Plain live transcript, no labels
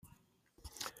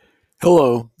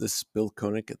Hello, this is Bill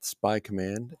Koenig at Spy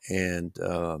Command, and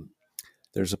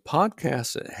there's a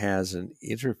podcast that has an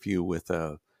interview with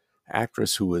a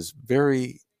actress who was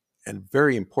very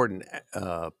important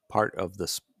part of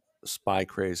the spy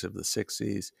craze of the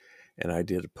 '60s, and I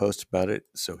did a post about it.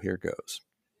 So here goes.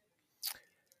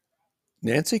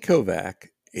 Nancy Kovack,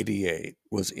 88,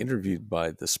 was interviewed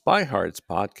by the SpyHards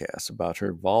podcast about her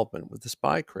involvement with the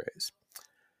spy craze.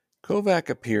 Kovac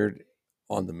appeared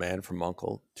on The Man from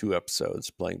U.N.C.L.E., 2 episodes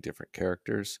playing different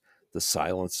characters. The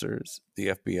Silencers, the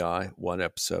FBI, 1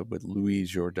 episode with Louis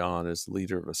Jourdan as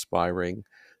leader of a spy ring.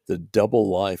 The Double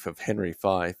Life of Henry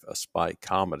Fife, a spy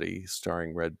comedy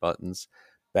starring Red Buttons.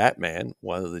 Batman,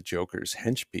 one of the Joker's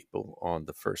henchpeople on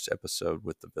the first episode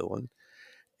with the villain.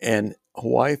 And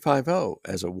Hawaii Five-0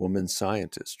 as a woman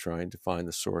scientist trying to find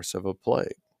the source of a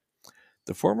plague.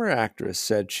 The former actress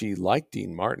said she liked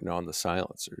Dean Martin on The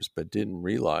Silencers, but didn't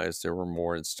realize there were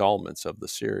more installments of the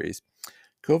series.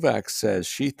 Kovacs says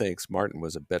she thinks Martin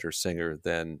was a better singer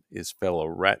than his fellow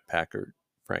Rat Packer,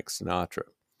 Frank Sinatra.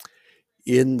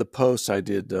 In the post I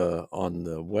did on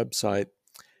the website,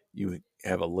 you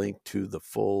have a link to the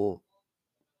full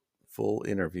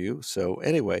interview. So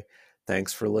anyway,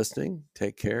 thanks for listening.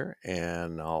 Take care,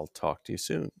 and I'll talk to you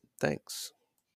soon. Thanks.